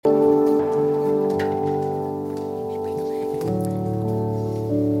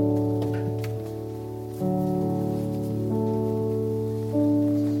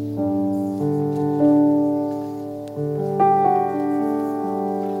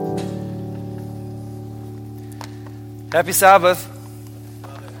Happy Sabbath.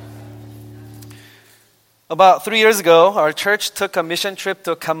 About 3 years ago, our church took a mission trip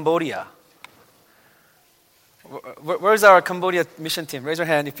to Cambodia. Where's our Cambodia mission team? Raise your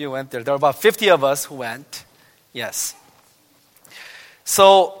hand if you went there. There were about 50 of us who went. Yes.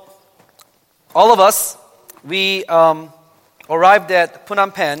 So, all of us, we arrived at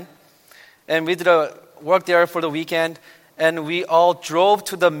Phnom Penh, and we did a work there for the weekend, and we all drove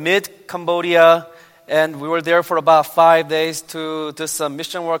to the mid-Cambodia, and we were there for about 5 days to do some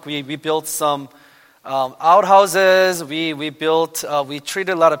mission work. We built some outhouses. We treated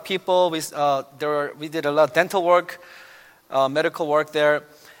a lot of people. We did a lot of dental work, medical work there.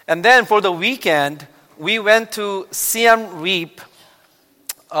 And then for the weekend, we went to Siem Reap,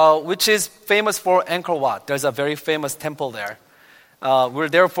 which is famous for Angkor Wat. There's a very famous temple there. We were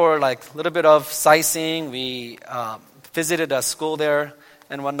there for like a little bit of sightseeing. We visited a school there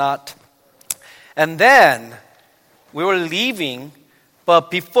and whatnot. And then we were leaving, but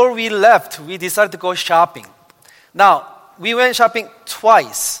before we left, we decided to go shopping. Now, we went shopping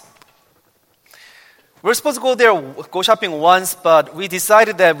twice. We're supposed to go shopping once, but we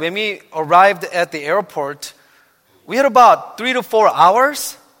decided that when we arrived at the airport, we had about 3 to 4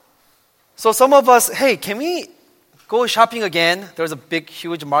 hours. So some of us, hey, can we go shopping again? There's a big,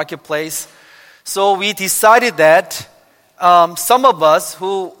 huge marketplace. So we decided that some of us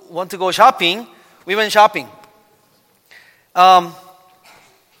who want to go shopping, we went shopping. I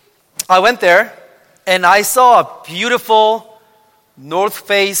went there, and I saw a beautiful North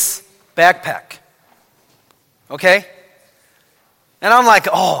Face backpack. Okay? And I'm like,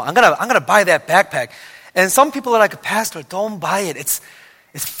 oh, I'm gonna buy that backpack. And some people are like, Pastor, don't buy it. It's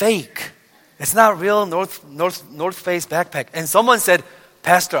fake. It's not real North Face backpack. And someone said,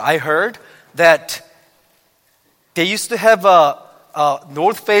 Pastor, I heard that they used to have a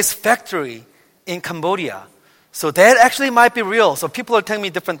North Face factory in Cambodia. So that actually might be real. So people are telling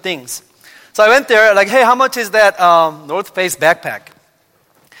me different things. So I went there, like, hey, how much is that North Face backpack?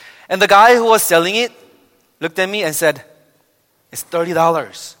 And the guy who was selling it looked at me and said, it's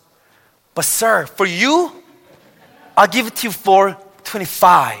 $30. But sir, for you, I'll give it to you for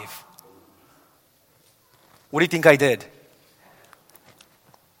 $25. What do you think I did?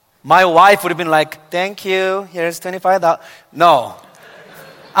 My wife would have been like, thank you, here's $25. No.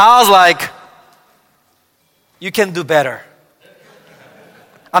 I was like, you can do better.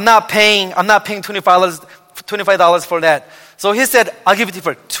 I'm not paying $25 for that. So he said, I'll give it to you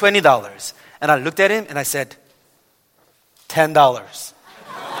for $20. And I looked at him and I said, $10.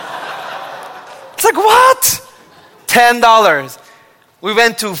 It's like, what? $10. We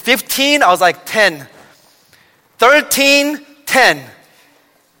went to 15, I was like 10. 13, 10.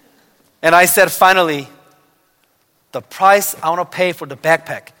 And I said, finally, the price I want to pay for the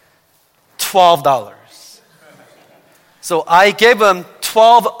backpack, $12. So I gave him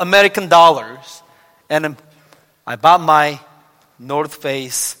 12 American dollars, and I bought my North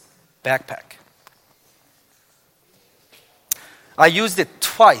Face backpack. I used it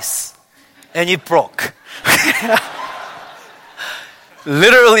twice, and it broke.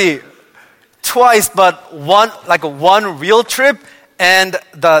 Literally twice, but one real trip, and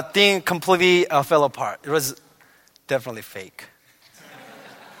the thing completely fell apart. It was definitely fake.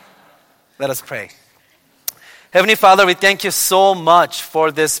 Let us pray. Heavenly Father, we thank you so much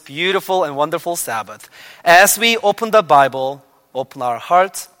for this beautiful and wonderful Sabbath. As we open the Bible, open our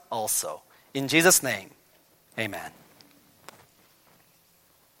hearts also. In Jesus' name, amen.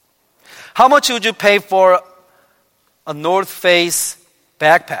 How much would you pay for a North Face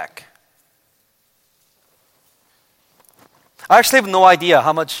backpack? I actually have no idea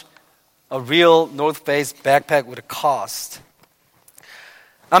how much a real North Face backpack would cost.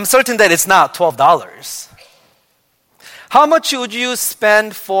 I'm certain that it's not $12. How much would you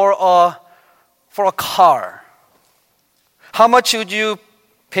spend for a car? How much would you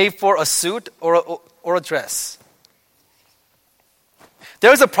pay for a suit or a dress?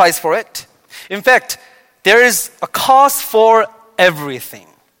 There's a price for it. In fact, there is a cost for everything.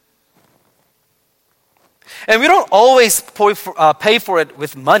 And we don't always pay for it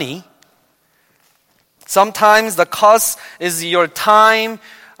with money. Sometimes the cost is your time,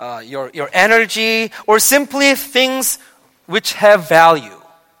 your energy, or simply things which have value.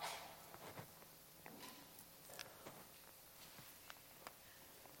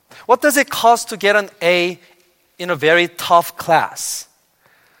 What does it cost to get an A in a very tough class?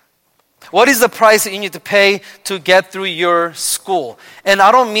 What is the price that you need to pay to get through your school? And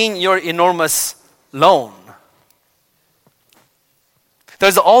I don't mean your enormous loan.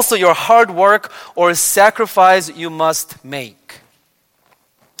 There's also your hard work or sacrifice you must make.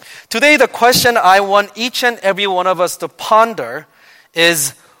 Today, the question I want each and every one of us to ponder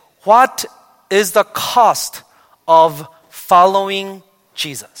is, what is the cost of following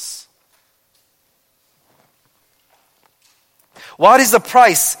Jesus? What is the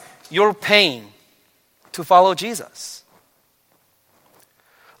price you're paying to follow Jesus?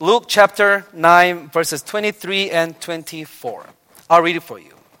 Luke chapter 9, verses 23 and 24. I'll read it for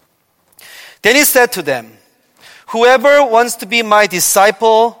you. Then he said to them, "Whoever wants to be my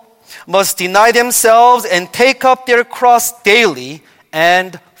disciple must deny themselves and take up their cross daily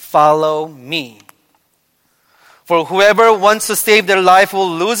and follow me. For whoever wants to save their life will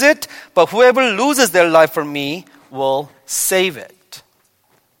lose it, but whoever loses their life for me will save it."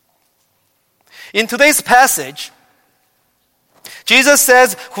 In today's passage, Jesus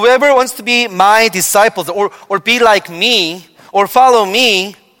says, whoever wants to be my disciples or be like me or follow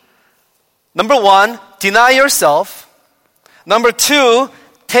me, number one, deny yourself. Number two,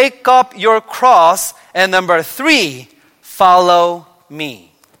 take up your cross. And number three, follow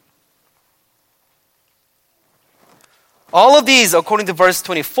me. All of these, according to verse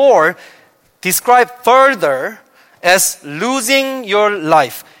 24, describe further as losing your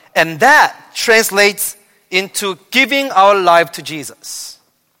life. And that translates into giving our life to Jesus.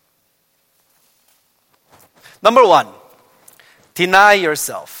 Number one, deny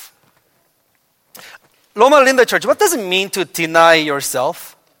yourself. Loma Linda Church, what does it mean to deny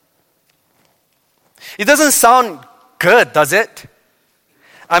yourself? It doesn't sound good, does it?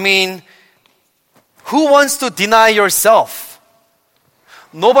 I mean, who wants to deny yourself?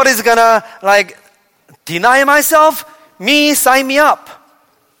 Nobody's gonna deny myself? Me, sign me up.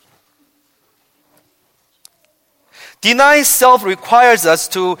 Deny self requires us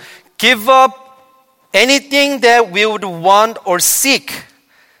to give up anything that we would want or seek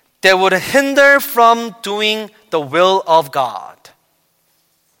that would hinder from doing the will of God.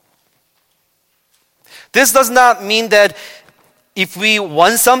 This does not mean that if we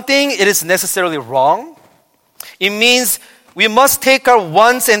want something, it is necessarily wrong. It means we must take our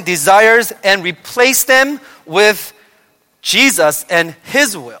wants and desires and replace them with Jesus and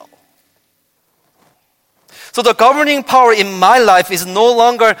His will. So the governing power in my life is no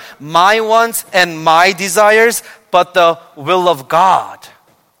longer my wants and my desires, but the will of God.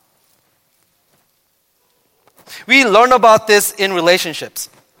 We learn about this in relationships.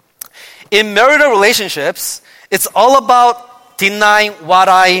 In marital relationships, it's all about denying what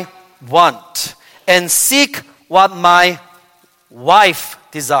I want and seek what my wife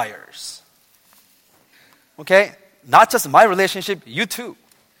desires. Okay? Not just my relationship, you too.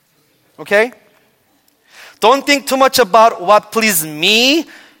 Okay? Don't think too much about what pleases me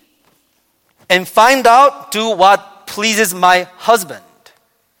and find out, do what pleases my husband.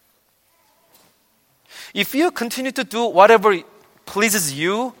 If you continue to do whatever pleases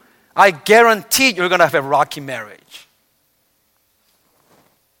you, I guarantee you're going to have a rocky marriage.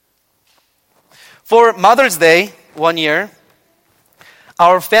 For Mother's Day, one year,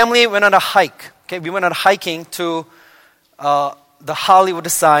 our family went on a hike. Okay, we went on hiking to the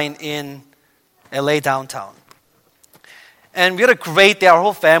Hollywood sign in LA downtown. And we had a great day, our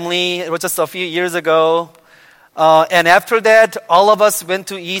whole family. It was just a few years ago. And after that, all of us went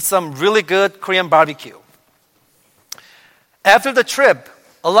to eat some really good Korean barbecue. After the trip,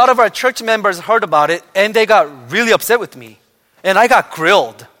 a lot of our church members heard about it and they got really upset with me. And I got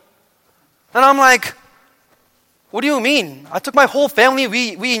grilled. And I'm like, what do you mean? I took my whole family,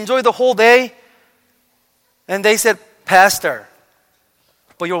 we enjoyed the whole day. And they said, Pastor,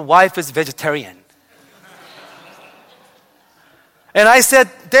 but your wife is vegetarian. And I said,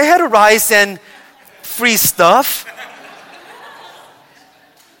 they had rice and free stuff.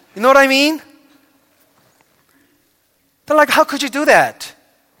 You know what I mean? They're like, how could you do that?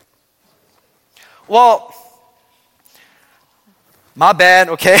 Well, my bad,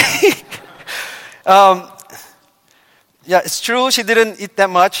 okay? Yeah, it's true, she didn't eat that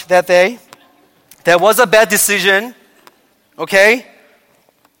much that day. That was a bad decision, okay?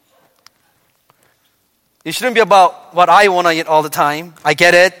 It shouldn't be about what I want to eat all the time. I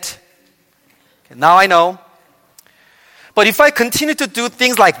get it. Okay, now I know. But if I continue to do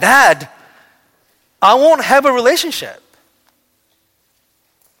things like that, I won't have a relationship.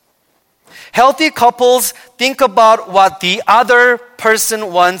 Healthy couples think about what the other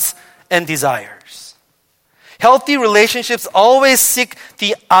person wants and desires. Healthy relationships always seek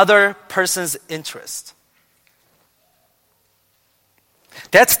the other person's interest.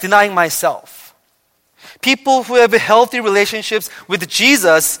 That's denying myself. People who have healthy relationships with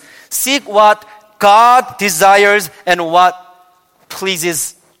Jesus seek what God desires and what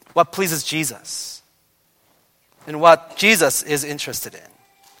pleases Jesus and what Jesus is interested in.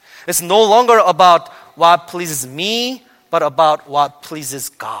 It's no longer about what pleases me, but about what pleases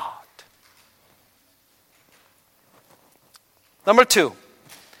God. Number 2,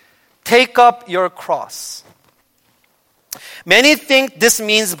 take up your cross. Many think this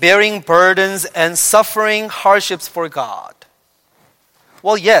means bearing burdens and suffering hardships for God.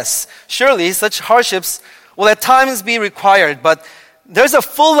 Well, yes, surely such hardships will at times be required, but there's a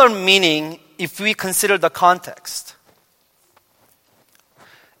fuller meaning if we consider the context.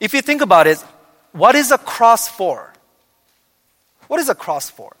 If you think about it, what is a cross for? What is a cross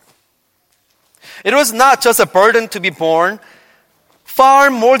for? It was not just a burden to be borne. Far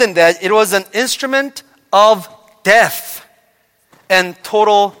more than that, it was an instrument of death and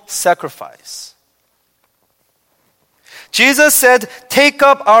total sacrifice. Jesus said, "Take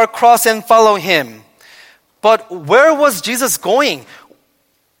up our cross and follow Him." But where was Jesus going?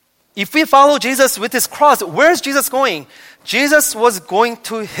 If we follow Jesus with His cross, where is Jesus going? Jesus was going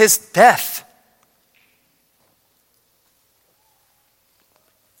to His death.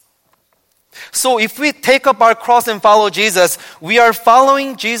 So if we take up our cross and follow Jesus, we are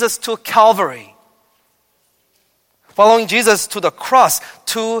following Jesus to Calvary. Following Jesus to the cross,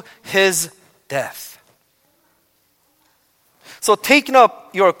 to His death. So taking up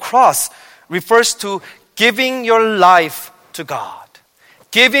your cross refers to giving your life to God.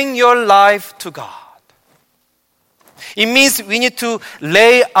 Giving your life to God. It means we need to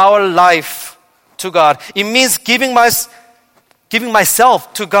lay our life to God. It means giving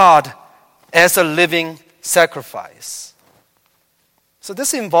myself to God as a living sacrifice. So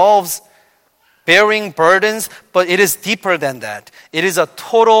this involves bearing burdens, but it is deeper than that. It is a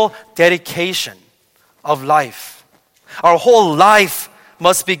total dedication of life. Our whole life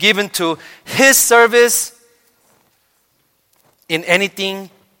must be given to His service in anything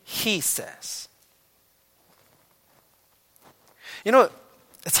He says. You know,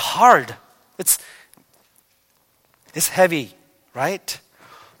 it's hard. It's heavy, right?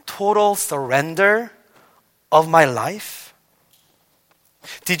 Total surrender of my life.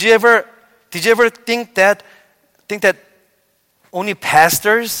 Did you ever think that only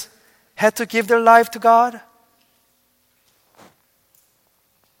pastors had to give their life to God?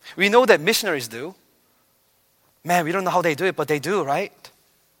 We know that missionaries do. Man, we don't know how they do it, but they do, right?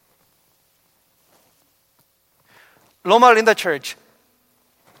 Loma Linda Church,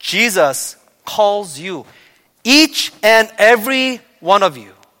 Jesus calls you, each and every one of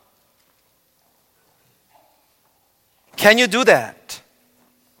you. Can you do that?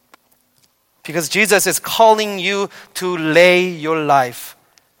 Because Jesus is calling you to lay your life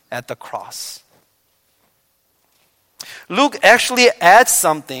at the cross. Luke actually adds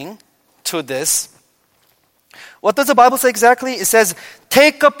something to this. What does the Bible say exactly? It says,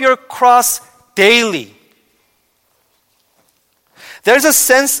 take up your cross daily. There's a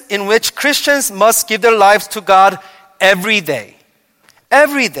sense in which Christians must give their lives to God every day.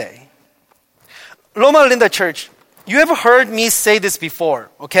 Every day. Loma Linda Church, you have heard me say this before,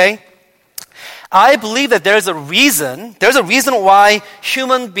 okay? I believe that there's a reason why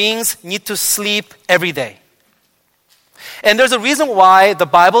human beings need to sleep every day. And there's a reason why the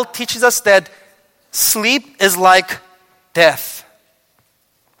Bible teaches us that sleep is like death.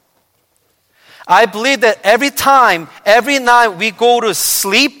 I believe that every night we go to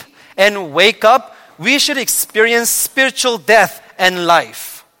sleep and wake up, we should experience spiritual death and life.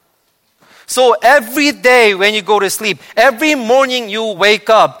 So every day when you go to sleep, every morning you wake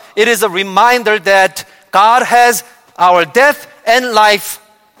up, it is a reminder that God has our death and life,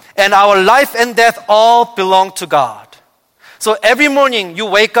 and our life and death all belong to God. So every morning you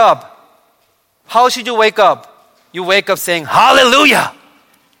wake up, how should you wake up? You wake up saying, hallelujah!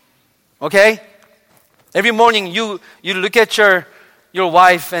 Okay? Every morning you look at your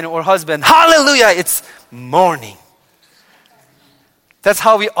wife or husband, hallelujah, it's morning. That's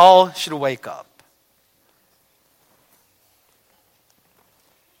how we all should wake up.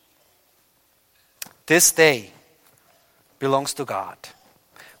 This day belongs to God.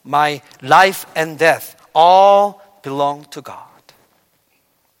 My life and death all belong to God.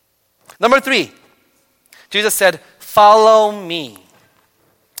 Number 3, Jesus said, follow me.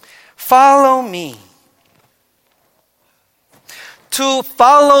 Follow me. To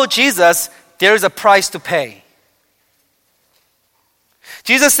follow Jesus, there is a price to pay.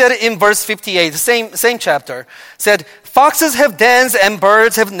 Jesus said in verse 58, the same chapter, said, foxes have dens and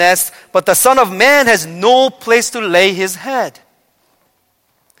birds have nests, but the Son of Man has no place to lay His head.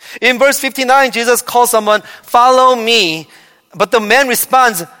 In verse 59, Jesus calls someone, follow me. But the man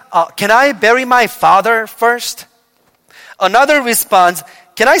responds, can I bury my father first? Another responds,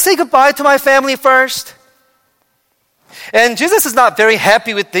 can I say goodbye to my family first? And Jesus is not very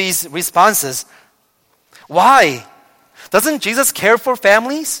happy with these responses. Why? Doesn't Jesus care for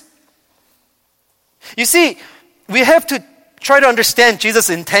families? You see, we have to try to understand Jesus'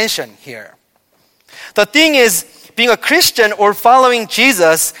 intention here. The thing is, being a Christian or following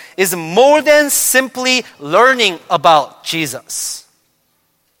Jesus is more than simply learning about Jesus.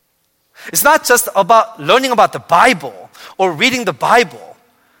 It's not just about learning about the Bible or reading the Bible.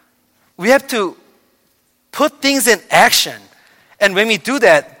 We have to put things in action. And when we do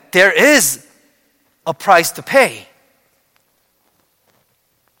that, there is a price to pay.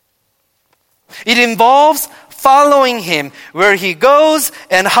 It involves following Him where He goes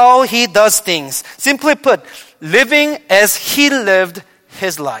and how He does things. Simply put, living as He lived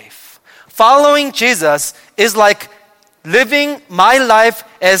His life. Following Jesus is like living my life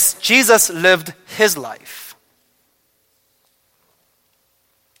as Jesus lived His life.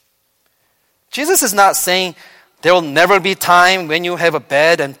 Jesus is not saying there will never be time when you have a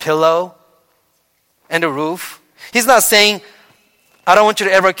bed and pillow and a roof. He's not saying, I don't want you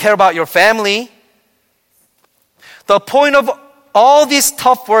to ever care about your family. The point of all these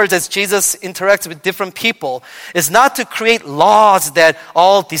tough words as Jesus interacts with different people is not to create laws that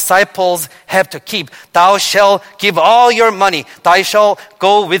all disciples have to keep. Thou shalt give all your money. Thou shalt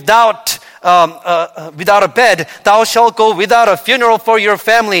go without a bed. Thou shalt go without a funeral for your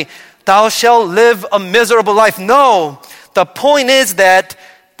family. Thou shalt live a miserable life. No, the point is that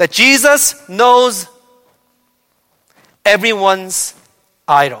Jesus knows everyone's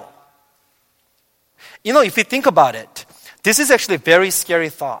idol. You know, if you think about it, this is actually a very scary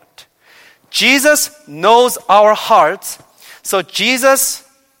thought. Jesus knows our hearts, so Jesus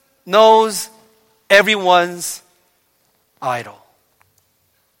knows everyone's idol.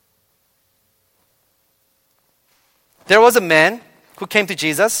 There was a man who came to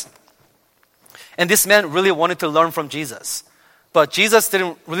Jesus, and this man really wanted to learn from Jesus. But Jesus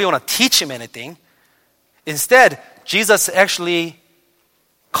didn't really want to teach him anything. Instead, Jesus actually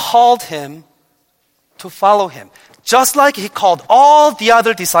called him to follow him, just like He called all the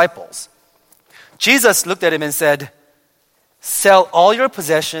other disciples. Jesus looked at him and said, sell all your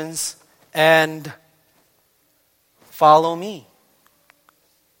possessions and follow me.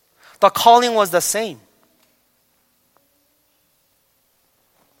 The calling was the same.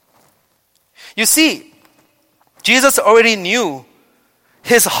 You see, Jesus already knew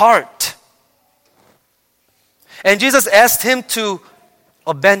his heart. And Jesus asked him to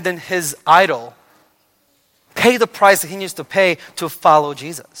abandon his idol, pay the price he needs to pay to follow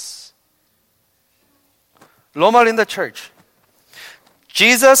Jesus. Loma Linda Church,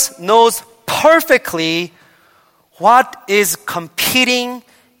 Jesus knows perfectly what is competing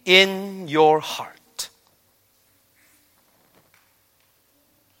in your heart.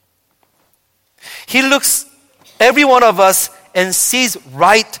 He looks every one of us and sees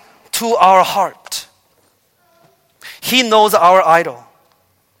right to our heart. He knows our idol,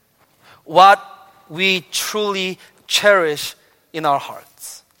 what we truly cherish in our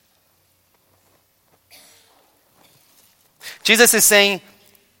hearts. Jesus is saying,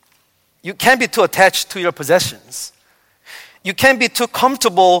 you can't be too attached to your possessions. You can't be too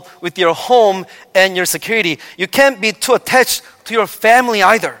comfortable with your home and your security. You can't be too attached to your family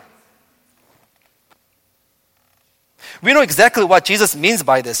either. We know exactly what Jesus means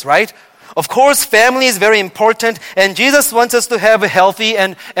by this, right? Of course, family is very important, and Jesus wants us to have a healthy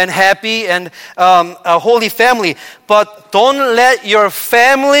and happy and a holy family. But don't let your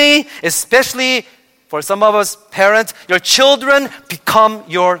family, especially for some of us parents, your children become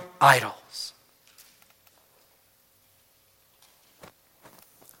your idols.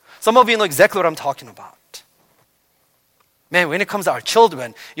 Some of you know exactly what I'm talking about. Man, when it comes to our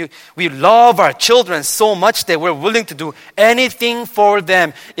children, we love our children so much that we're willing to do anything for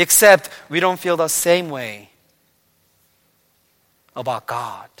them, except we don't feel the same way about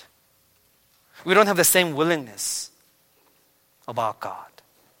God. We don't have the same willingness about God.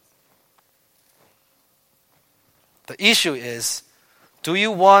 The issue is, do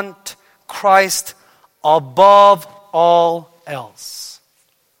you want Christ above all else?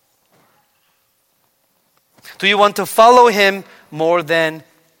 Do you want to follow Him more than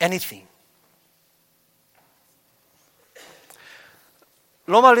anything?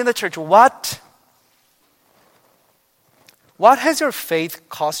 Loma Linda Church, what has your faith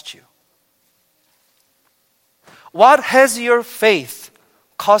cost you? What has your faith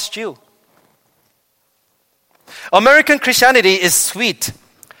cost you? American Christianity is sweet,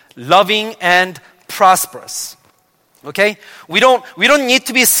 loving, and prosperous. Okay? We don't need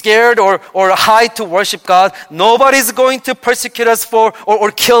to be scared or hide to worship God. Nobody's going to persecute us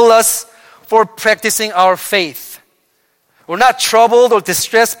or kill us for practicing our faith. We're not troubled or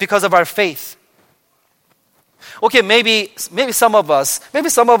distressed because of our faith. Okay, maybe some of us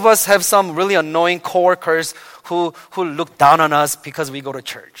have some really annoying coworkers who look down on us because we go to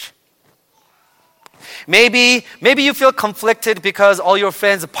church. Maybe you feel conflicted because all your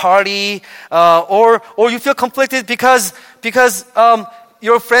friends party, or you feel conflicted because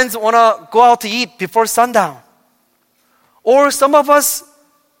your friends want to go out to eat before sundown. Or some of us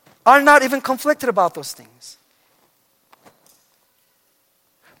are not even conflicted about those things.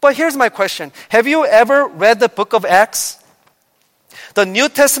 But here's my question. Have you ever read the book of Acts? The New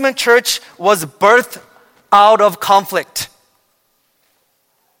Testament church was birthed out of conflict.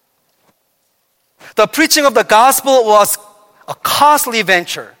 The preaching of the gospel was a costly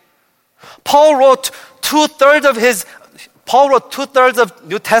venture. Paul wrote two-thirds of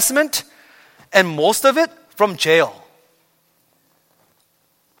New Testament, and most of it from jail.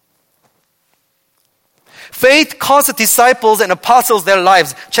 Faith cost the disciples and apostles their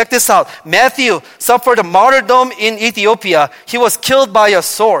lives. Check this out. Matthew suffered martyrdom in Ethiopia. He was killed by a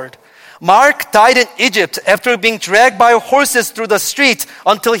sword. Mark died in Egypt after being dragged by horses through the street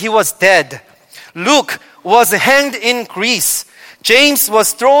until he was dead. Luke was hanged in Greece. James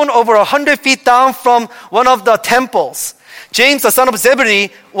was thrown over 100 feet down from one of the temples. James, the son of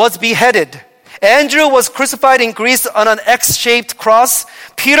Zebedee, was beheaded. Andrew was crucified in Greece on an X-shaped cross.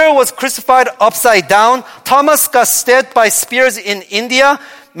 Peter was crucified upside down. Thomas got stabbed by spears in India.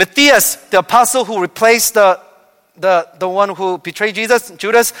 Matthias, the apostle who replaced the one who betrayed Jesus,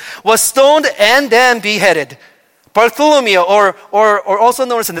 Judas, was stoned and then beheaded. Bartholomew, or also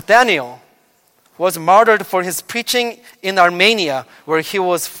known as Nathaniel, was martyred for his preaching in Armenia, where he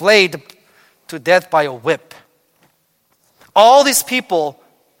was flayed to death by a whip. All these people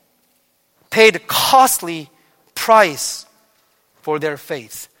paid costly price for their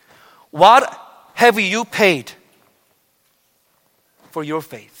faith. What have you paid for your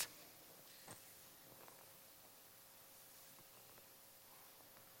faith?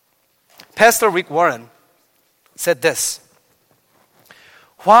 Pastor Rick Warren said this: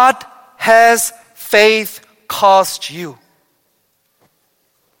 what has faith cost you?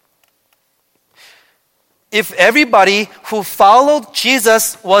 If everybody who followed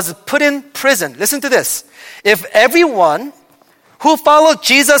Jesus was put in prison, listen to this. If everyone who followed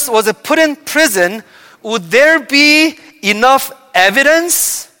Jesus was put in prison, would there be enough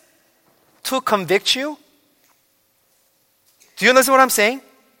evidence to convict you? Do you understand what I'm saying?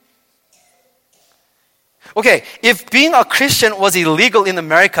 Okay, if being a Christian was illegal in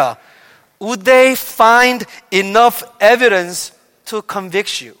America, would they find enough evidence to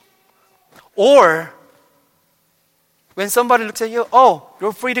convict you? Or when somebody looks at you, oh,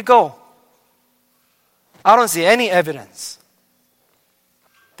 you're free to go, I don't see any evidence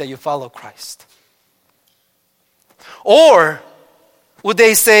that you follow Christ. Or would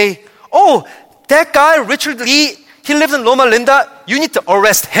they say, oh, that guy, Richard Lee, he lives in Loma Linda, you need to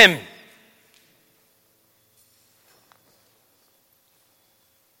arrest him.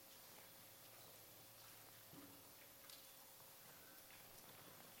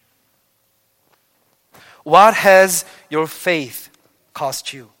 What has your faith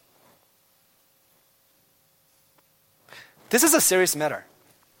cost you? This is a serious matter.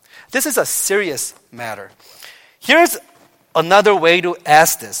 This is a serious matter. Here's another way to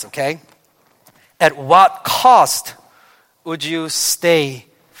ask this, okay? At what cost would you stay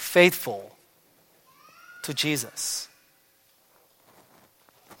faithful to Jesus?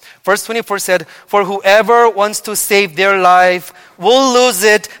 Verse 24 said, for whoever wants to save their life will lose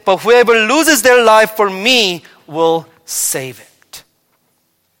it, but whoever loses their life for me will save it.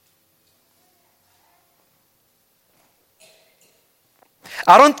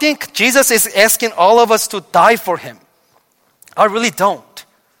 I don't think Jesus is asking all of us to die for him. I really don't.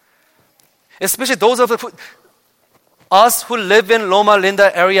 Especially those of us who live in Loma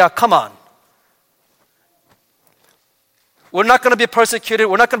Linda area, come on. We're not going to be persecuted.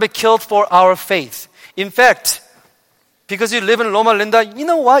 We're not going to be killed for our faith. In fact, because you live in Loma Linda, you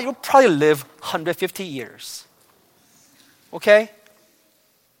know what? You'll probably live 150 years. Okay?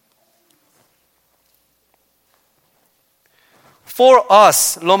 For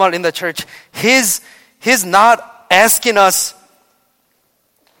us, Loma Linda Church, He's not asking us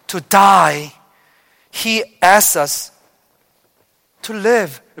to die. He asks us to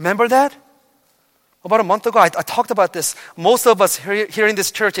live. Remember that? About a month ago, I talked about this. Most of us here in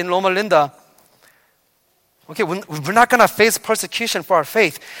this church in Loma Linda, okay, we're not going to face persecution for our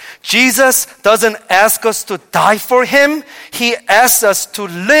faith. Jesus doesn't ask us to die for him. He asks us to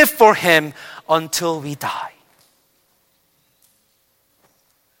live for him until we die.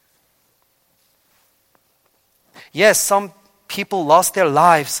 Yes, some people lost their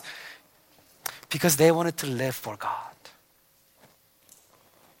lives because they wanted to live for God.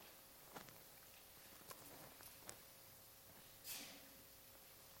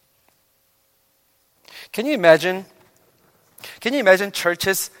 Can you imagine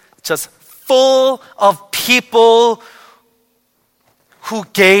churches just full of people who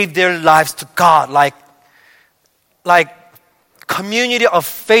gave their lives to God, like community of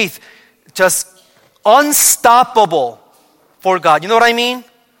faith, just unstoppable for God. You know what I mean?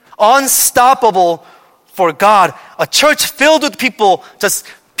 Unstoppable for God. A church filled with people, just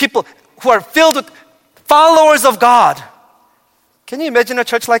people who are filled with followers of God. Can you imagine a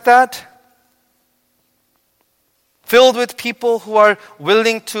church like that? Filled with people who are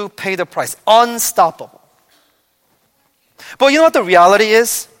willing to pay the price. Unstoppable. But you know what the reality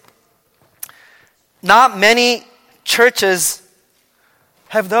is? Not many churches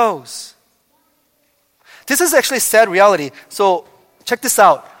have those. This is actually sad reality. So check this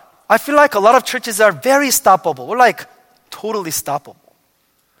out. I feel like a lot of churches are very stoppable. We're like totally stoppable.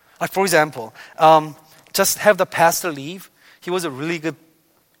 Like for example, just have the pastor leave. He was a really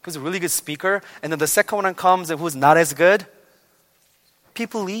good speaker, and then the second one comes and who's not as good.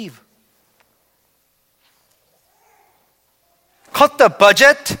 People leave. Cut the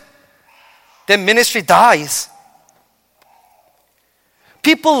budget, then ministry dies.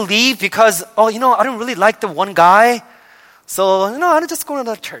 People leave because, I don't really like the one guy, so, I'll just go to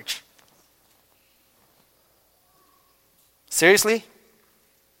another church. Seriously?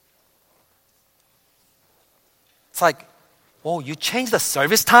 It's like, you changed the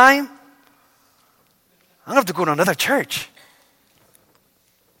service time? I don't have to go to another church.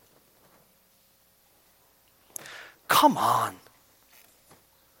 Come on.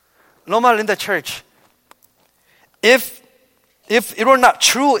 Loma Linda Church. If it were not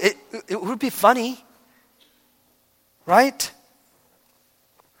true, it would be funny. Right?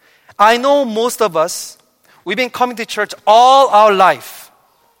 I know most of us, we've been coming to church all our life.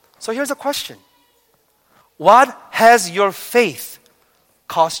 So here's a question. What has your faith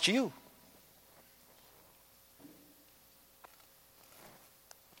cost you?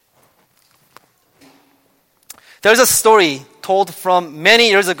 There's a story told from many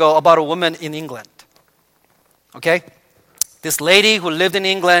years ago about a woman in England. Okay? This lady who lived in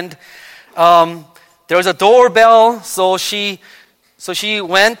England, there was a doorbell, so she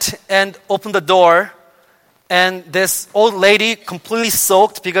went and opened the door, and this old lady, completely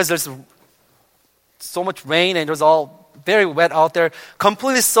soaked because there's so much rain and it was all very wet out there,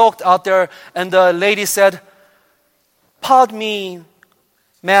 completely soaked out there, and the lady said, "Pardon me,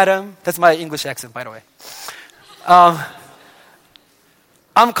 madam." That's my English accent, by the way.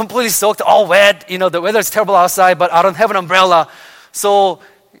 I'm completely soaked, all wet. The weather's terrible outside, but I don't have an umbrella. So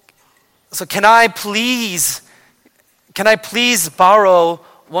can I please borrow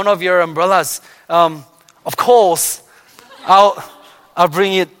one of your umbrellas? Of course, I'll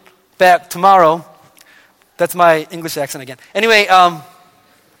bring it back tomorrow. That's my English accent again. Anyway,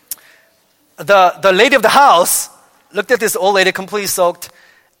 the lady of the house looked at this old lady completely soaked,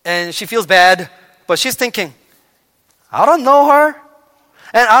 and she feels bad, but she's thinking, I don't know her,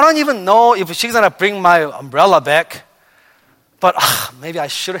 and I don't even know if she's going to bring my umbrella back, but maybe I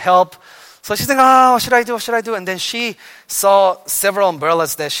should help. So she's thinking, what should I do? And then she saw several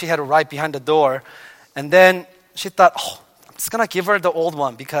umbrellas that she had right behind the door, and then she thought, I'm just going to give her the old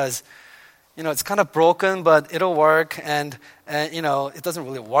one because it's kind of broken, but it'll work, and it doesn't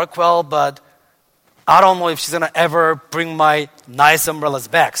really work well, but I don't know if she's going to ever bring my nice umbrellas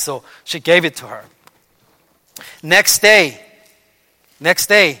back. So she gave it to her. Next day, there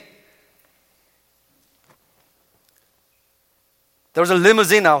was a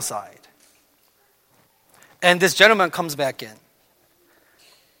limousine outside. And this gentleman comes back in.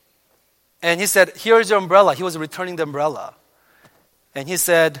 And he said, "Here's your umbrella." He was returning the umbrella. And he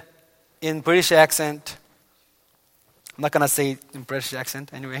said, in British accent, I'm not going to say it in British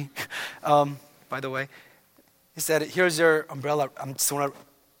accent anyway, by the way. He said, "Here's your umbrella.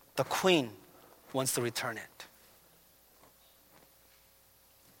 The Queen wants to return it."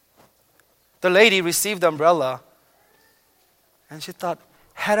 The lady received the umbrella, and she thought,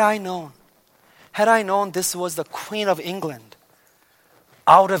 had I known this was the Queen of England,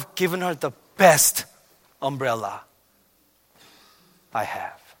 I would have given her the best umbrella I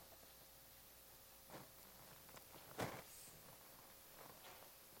have.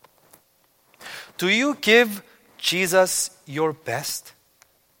 Do you give Jesus your best?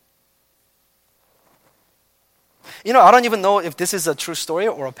 I don't even know if this is a true story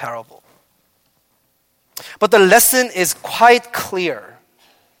or a parable. But the lesson is quite clear.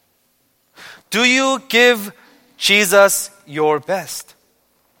 Do you give Jesus your best.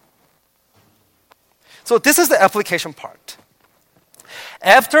 So this is the application part.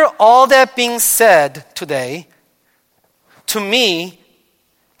 After all that being said today, to me,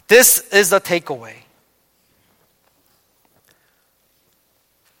 this is the takeaway.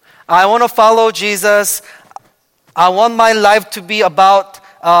 I want to follow Jesus. I want my life to be about,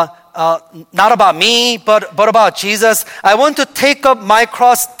 not about me, but about Jesus. I want to take up my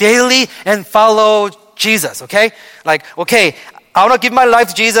cross daily and follow Jesus, okay? Like, okay, I want to give my life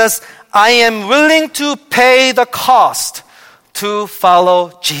to Jesus. I am willing to pay the cost to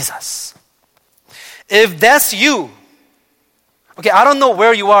follow Jesus. If that's you, okay, I don't know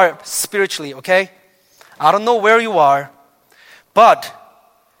where you are spiritually, okay? I don't know where you are, but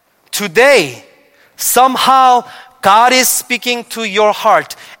today, somehow God is speaking to your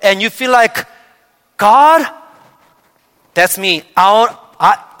heart and you feel like, God, that's me.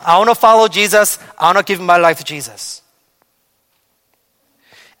 I want to follow Jesus. I want to give my life to Jesus.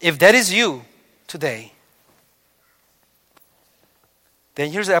 If that is you today,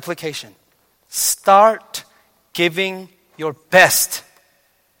 then here's the application. Start giving your best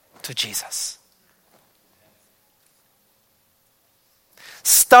to Jesus.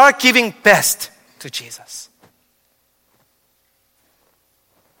 Start giving best to Jesus.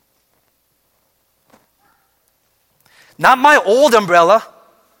 Not my old umbrella,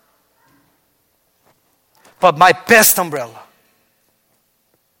 but my best umbrella.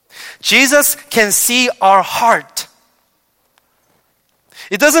 Jesus can see our heart.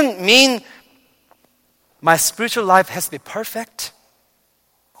 It doesn't mean my spiritual life has to be perfect.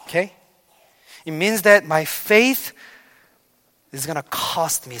 Okay? It means that my faith is going to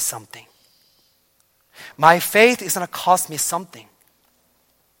cost me something. My faith is going to cost me something.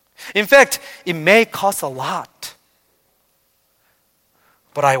 In fact, it may cost a lot.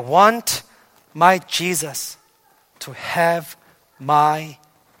 But I want my Jesus to have my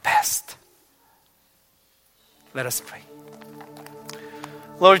best. Let us pray.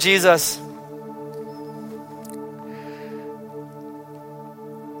 Lord Jesus,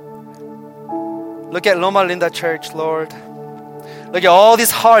 look at Loma Linda Church, Lord. Look at all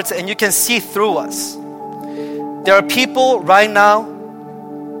these hearts and you can see through us. There are people right now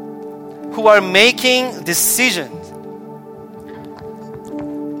who are making decisions.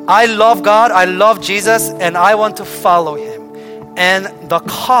 I love God, I love Jesus, and I want to follow Him. And the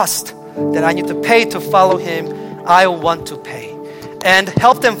cost that I need to pay to follow Him, I want to pay. And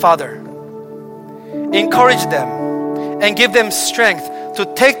help them, Father. Encourage them and give them strength to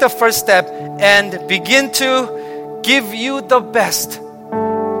take the first step and begin to give you the best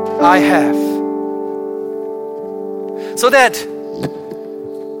I have. So that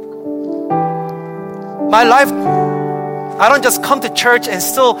my life, I don't just come to church and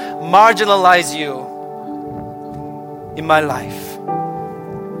still marginalize you in my life,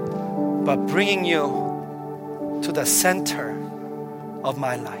 but bringing you to the center of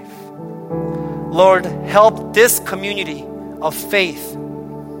my life. Lord, help this community of faith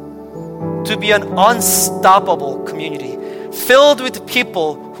to be an unstoppable community filled with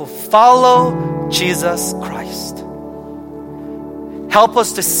people who follow Jesus Christ. Help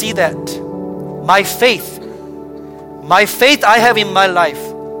us to see that my faith I have in my life,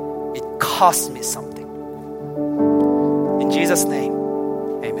 it costs me something. In Jesus' name.